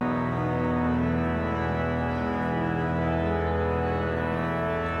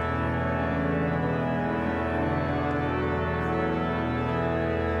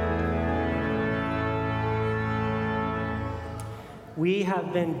We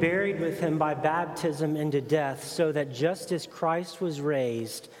have been buried with him by baptism into death, so that just as Christ was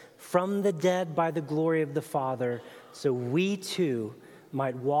raised from the dead by the glory of the Father, so we too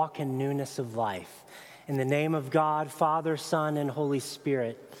might walk in newness of life. In the name of God, Father, Son, and Holy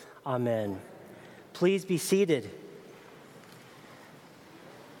Spirit, amen. Please be seated.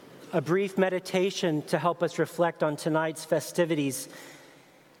 A brief meditation to help us reflect on tonight's festivities.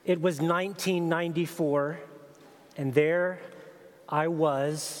 It was 1994, and there I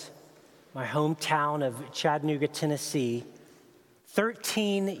was, my hometown of Chattanooga, Tennessee,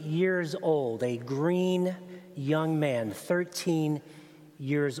 13 years old, a green young man, 13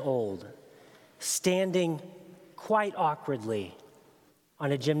 years old, standing quite awkwardly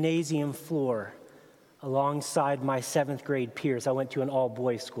on a gymnasium floor alongside my 7th grade peers. I went to an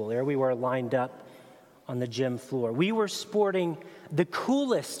all-boys school. There we were lined up on the gym floor. We were sporting the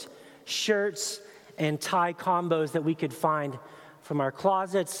coolest shirts and tie combos that we could find from our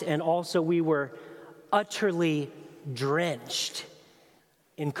closets, and also we were utterly drenched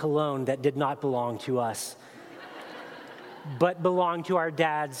in cologne that did not belong to us, but belonged to our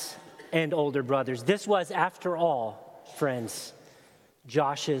dads and older brothers. This was, after all, friends,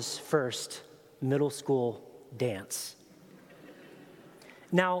 Josh's first middle school dance.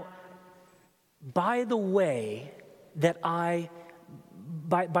 Now, by the way that by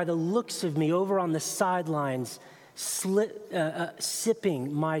the looks of me over on the sidelines,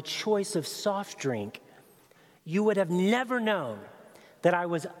 sipping my choice of soft drink, you would have never known that I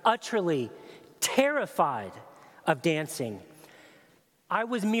was utterly terrified of dancing. I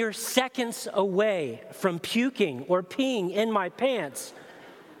was mere seconds away from puking or peeing in my pants,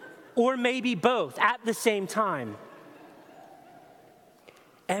 or maybe both at the same time.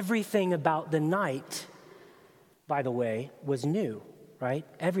 Everything about the night, by the way, was new, right?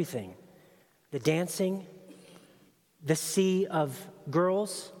 Everything. The dancing, the sea of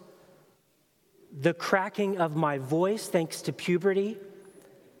girls, the cracking of my voice thanks to puberty.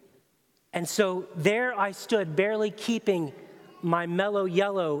 And so there I stood, barely keeping my mellow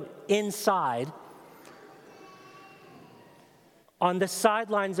yellow inside, on the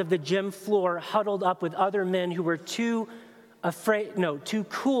sidelines of the gym floor, huddled up with other men who were too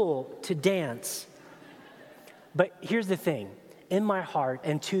cool to dance. But here's the thing. In my heart,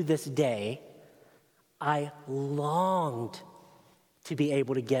 and to this day, I longed to be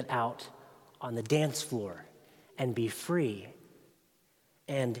able to get out on the dance floor and be free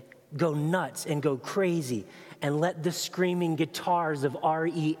and go nuts and go crazy and let the screaming guitars of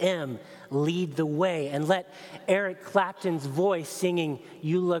REM lead the way and let Eric Clapton's voice singing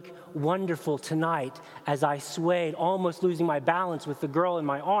 "You Look Wonderful Tonight" as I swayed, almost losing my balance with the girl in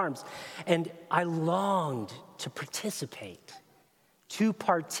my arms. And I longed to participate.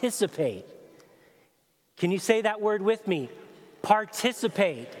 Can you say that word with me?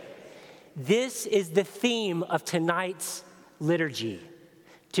 Participate. This is the theme of tonight's liturgy.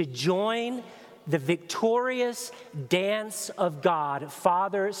 To join the victorious dance of God,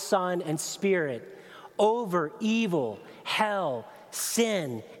 Father, Son, and Spirit over evil, hell,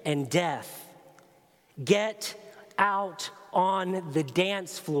 sin, and death. Get out on the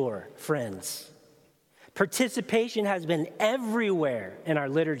dance floor, friends. Participation has been everywhere in our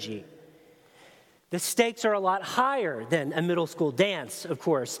liturgy. The stakes are a lot higher than a middle school dance, of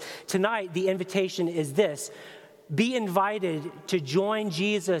course. Tonight, the invitation is this: be invited to join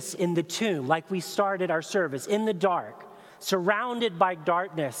Jesus in the tomb, like we started our service, in the dark, surrounded by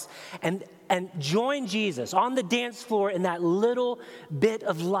darkness, and join Jesus on the dance floor in that little bit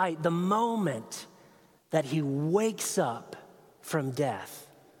of light, the moment that he wakes up from death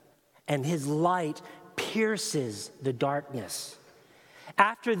and his light pierces the darkness.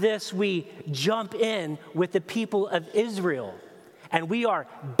 After this, we jump in with the people of Israel, and we are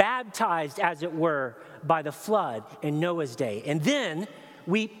baptized, as it were, by the flood in Noah's day. And then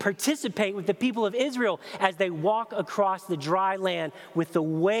we participate with the people of Israel as they walk across the dry land with the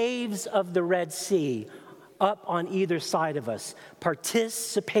waves of the Red Sea up on either side of us.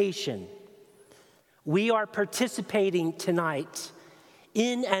 Participation. We are participating tonight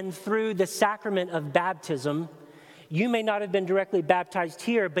in and through the sacrament of baptism. You may not have been directly baptized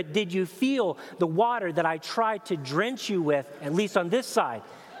here, but did you feel the water that I tried to drench you with, at least on this side?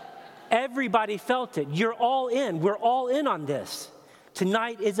 Everybody felt it. You're all in. We're all in on this.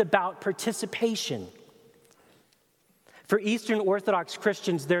 Tonight is about participation. For Eastern Orthodox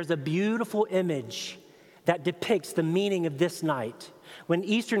Christians, there's a beautiful image that depicts the meaning of this night. When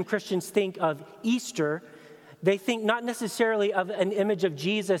Eastern Christians think of Easter, they think not necessarily of an image of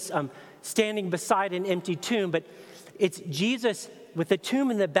Jesus standing beside an empty tomb, but it's Jesus with the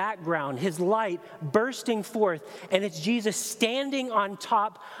tomb in the background, his light bursting forth, and it's Jesus standing on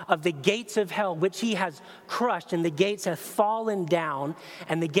top of the gates of hell, which he has crushed, and the gates have fallen down,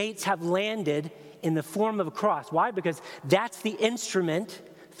 and the gates have landed in the form of a cross. Why? Because that's the instrument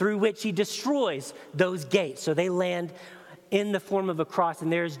through which he destroys those gates. So they land in the form of a cross,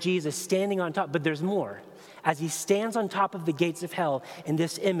 and there's Jesus standing on top, but there's more. As he stands on top of the gates of hell in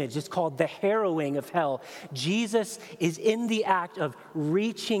this image, it's called the harrowing of hell. Jesus is in the act of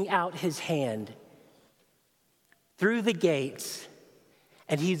reaching out his hand through the gates,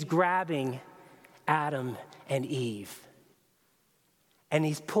 and he's grabbing Adam and Eve, and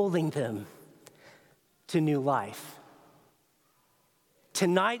he's pulling them to new life.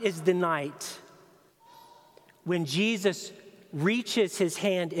 Tonight is the night when Jesus reaches his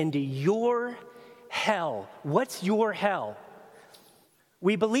hand into your hell. What's your hell?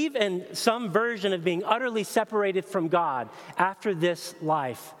 We believe in some version of being utterly separated from God after this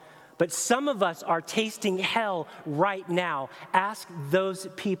life. But some of us are tasting hell right now. Ask those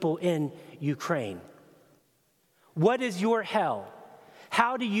people in Ukraine. What is your hell?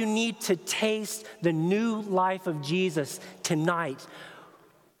 How do you need to taste the new life of Jesus tonight?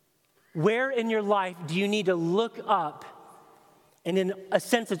 Where in your life do you need to look up? And in a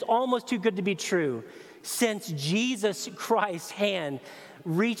sense, it's almost too good to be true. Sense Jesus Christ's hand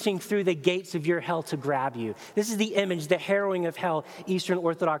reaching through the gates of your hell to grab you. This is the image, the harrowing of hell, Eastern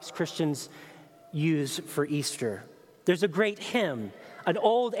Orthodox Christians use for Easter. There's a great hymn, an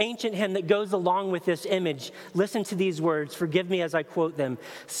old ancient hymn that goes along with this image. Listen to these words. Forgive me as I quote them.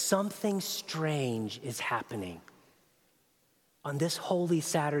 Something strange is happening. On this holy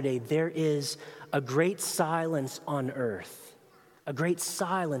Saturday, there is a great silence on earth. A great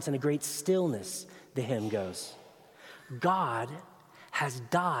silence and a great stillness, the hymn goes. God has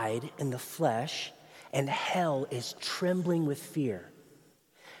died in the flesh, and hell is trembling with fear.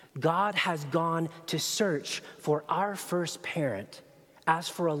 God has gone to search for our first parent as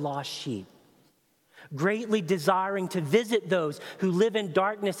for a lost sheep, greatly desiring to visit those who live in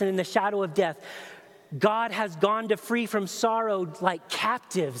darkness and in the shadow of death. God has gone to free from sorrow like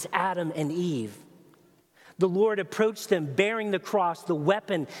captives Adam and Eve. The Lord approached them bearing the cross, the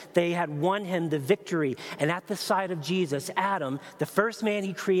weapon they had won him the victory. And at the sight of Jesus, Adam, the first man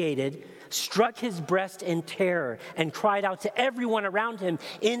he created, struck his breast in terror and cried out to everyone around him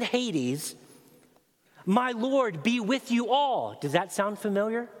in Hades, "My Lord, be with you all." Does that sound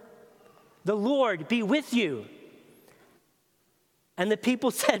familiar? The Lord be with you. And the people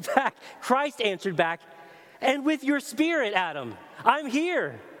said back, Christ answered back, "And with your spirit, Adam. I'm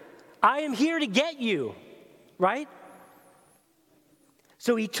here. I am here to get you." Right?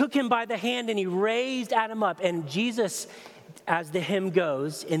 So he took him by the hand and he raised Adam up. And Jesus, as the hymn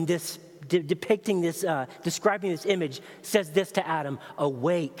goes, in this depicting this, describing this image, says this to Adam: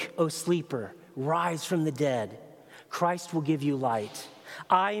 "Awake, O sleeper, rise from the dead. Christ will give you light.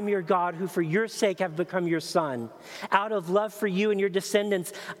 I am your God, who for your sake have become your son. Out of love for you and your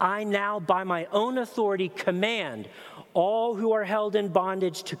descendants, I now by my own authority command all who are held in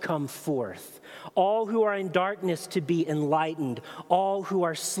bondage to come forth, all who are in darkness to be enlightened, all who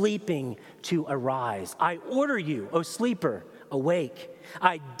are sleeping to arise. I order you, O sleeper, awake.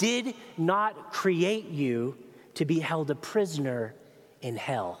 I did not create you to be held a prisoner in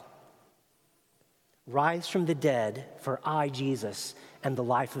hell. Rise from the dead, for I, Jesus, am the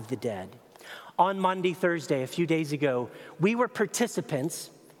life of the dead." On Monday, Thursday, a few days ago, we were participants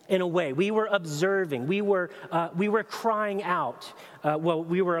in a way. We were observing. We were crying out.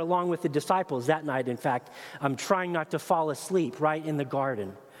 We were along with the disciples that night, in fact, trying not to fall asleep right in the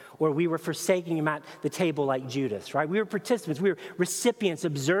garden. Or we were forsaking him at the table like Judas, right? We were participants. We were recipients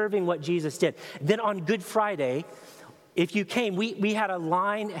observing what Jesus did. Then on Good Friday, if you came, we had a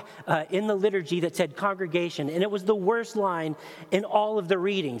line in the liturgy that said congregation, and it was the worst line in all of the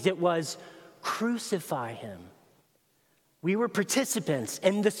readings. It was, "Crucify him." We were participants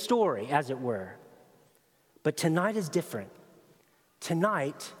in the story, as it were. But tonight is different.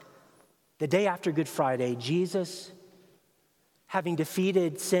 Tonight, the day after Good Friday, Jesus, having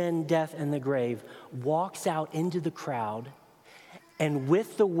defeated sin, death, and the grave, walks out into the crowd, and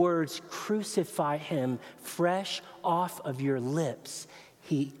with the words, "Crucify him," fresh off of your lips,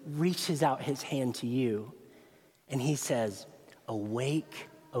 he reaches out his hand to you, and he says, "Awake,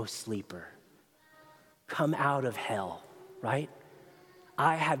 O sleeper. Come out of hell." Right?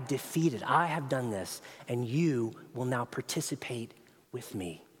 I have defeated, I have done this, and you will now participate with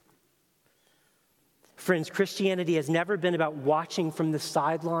me. Friends, Christianity has never been about watching from the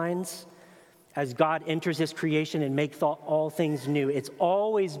sidelines as God enters his creation and makes all things new. It's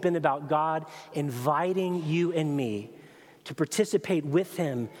always been about God inviting you and me to participate with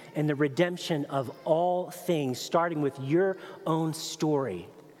him in the redemption of all things, starting with your own story.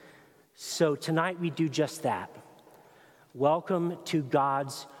 So tonight we do just that. Welcome to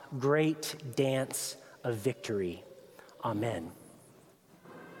God's great dance of victory. Amen.